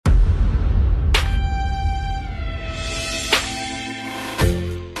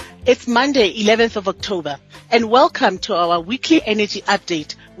It's Monday, 11th of October, and welcome to our weekly energy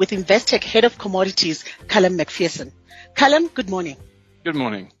update with Investec Head of Commodities, Callum McPherson. Callum, good morning. Good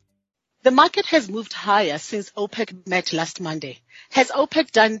morning. The market has moved higher since OPEC met last Monday. Has OPEC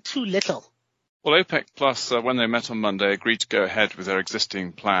done too little? Well, OPEC Plus, when they met on Monday, agreed to go ahead with their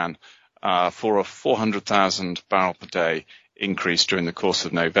existing plan for a 400,000 barrel per day increase during the course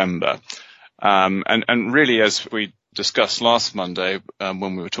of November. And really, as we discussed last Monday,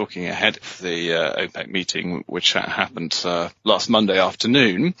 when we were talking ahead of the OPEC meeting, which happened last Monday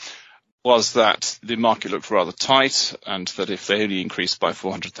afternoon, was that the market looked rather tight, and that if they only increased by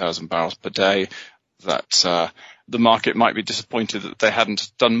 400,000 barrels per day, that the market might be disappointed that they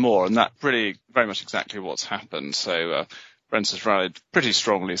hadn't done more. And that really very much exactly what's happened. So Brent has rallied pretty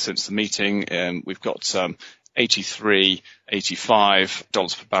strongly since the meeting. We've got $83,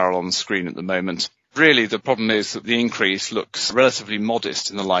 $85 per barrel on the screen at the moment. Really, the problem is that the increase looks relatively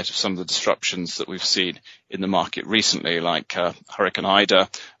modest in the light of some of the disruptions that we've seen in the market recently, like Hurricane Ida,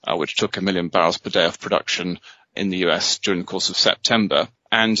 which took 1 million barrels per day of production in the US during the course of September.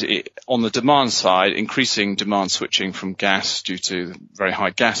 And on the demand side, increasing demand switching from gas due to very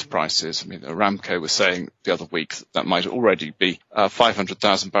high gas prices. I mean, Aramco was saying the other week that might already be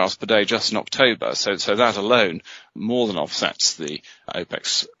 500,000 barrels per day just in October. So that alone more than offsets the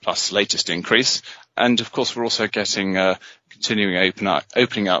OPEC Plus latest increase. And of course, we're also getting continuing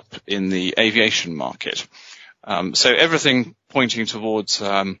opening up in the aviation market. So everything pointing towards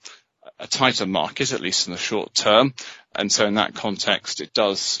a tighter market, at least in the short term. And so in that context, it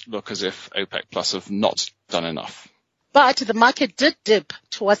does look as if OPEC Plus have not done enough. But the market did dip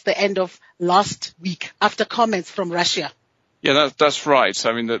towards the end of last week after comments from Russia. Yeah, that's right.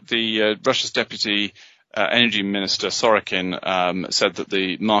 I mean, the Russia's deputy energy minister, Sorokin, said that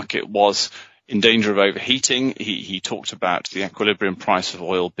the market was in danger of overheating. He talked about the equilibrium price of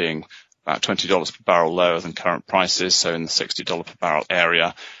oil being about $20 per barrel lower than current prices, so in the $60 per barrel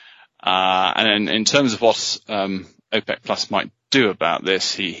area. And in terms of what OPEC Plus might do about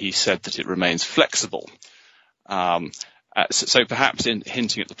this, he said that it remains flexible. So perhaps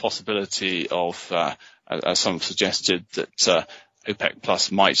hinting at the possibility of, as some have suggested, that OPEC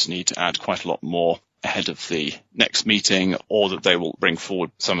Plus might need to add quite a lot more ahead of the next meeting, or that they will bring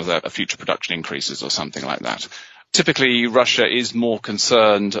forward some of their future production increases or something like that. Typically, Russia is more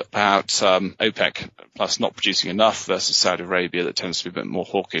concerned about OPEC Plus not producing enough versus Saudi Arabia, that tends to be a bit more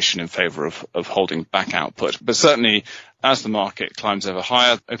hawkish and in favour of holding back output. But certainly, as the market climbs ever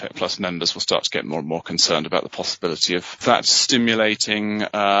higher, OPEC Plus members will start to get more and more concerned about the possibility of that stimulating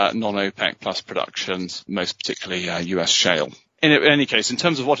non-OPEC Plus productions, most particularly US shale. In any case, in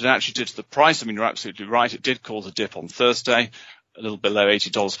terms of what it actually did to the price, I mean, you're absolutely right. It did cause a dip on Thursday, a little below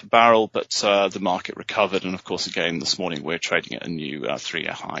 $80 per barrel, but the market recovered. And of course, again, this morning we're trading at a new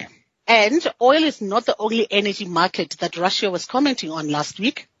 3-year high. And oil is not the only energy market that Russia was commenting on last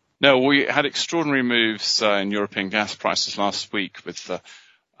week. No, we had extraordinary moves in European gas prices last week, with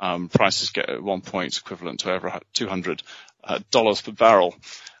prices at one point equivalent to over $200 per barrel.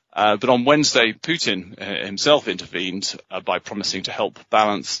 But on Wednesday, Putin himself intervened by promising to help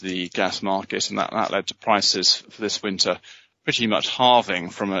balance the gas market, and that led to prices for this winter pretty much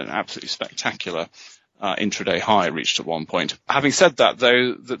halving from an absolutely spectacular intraday high reached at one point. Having said that,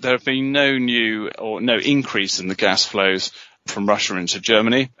 though, that there have been no increase in the gas flows from Russia into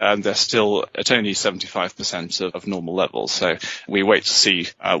Germany, and they're still at only 75% of normal levels. So we wait to see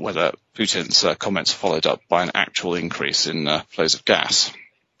whether Putin's comments are followed up by an actual increase in flows of gas.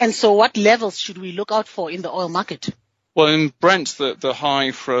 And so what levels should we look out for in the oil market? Well, in Brent, the high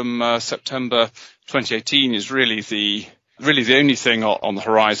from September 2018 is really the only thing on the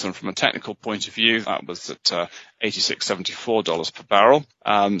horizon from a technical point of view. That was at $86.74 per barrel.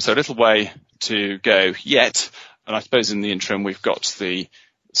 So a little way to go yet. And I suppose in the interim, we've got the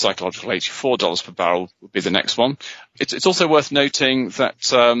psychological $84 per barrel would be the next one. It's also worth noting that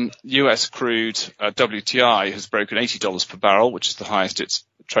US crude WTI has broken $80 per barrel, which is the highest it's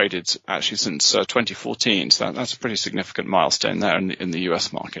traded actually since 2014. So that's a pretty significant milestone there in the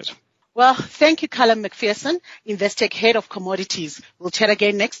US market. Well, thank you, Callum McPherson, Investec Head of Commodities. We'll chat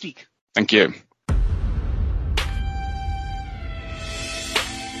again next week. Thank you.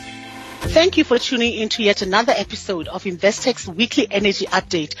 Thank you for tuning in to yet another episode of Investec's Weekly Energy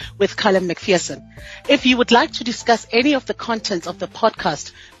Update with Callum McPherson. If you would like to discuss any of the contents of the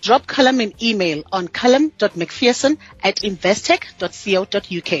podcast, drop Callum an email on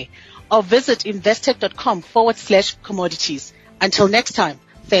callum.mcpherson@investec.co.uk or visit investec.com/commodities. Until next time,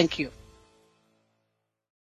 thank you.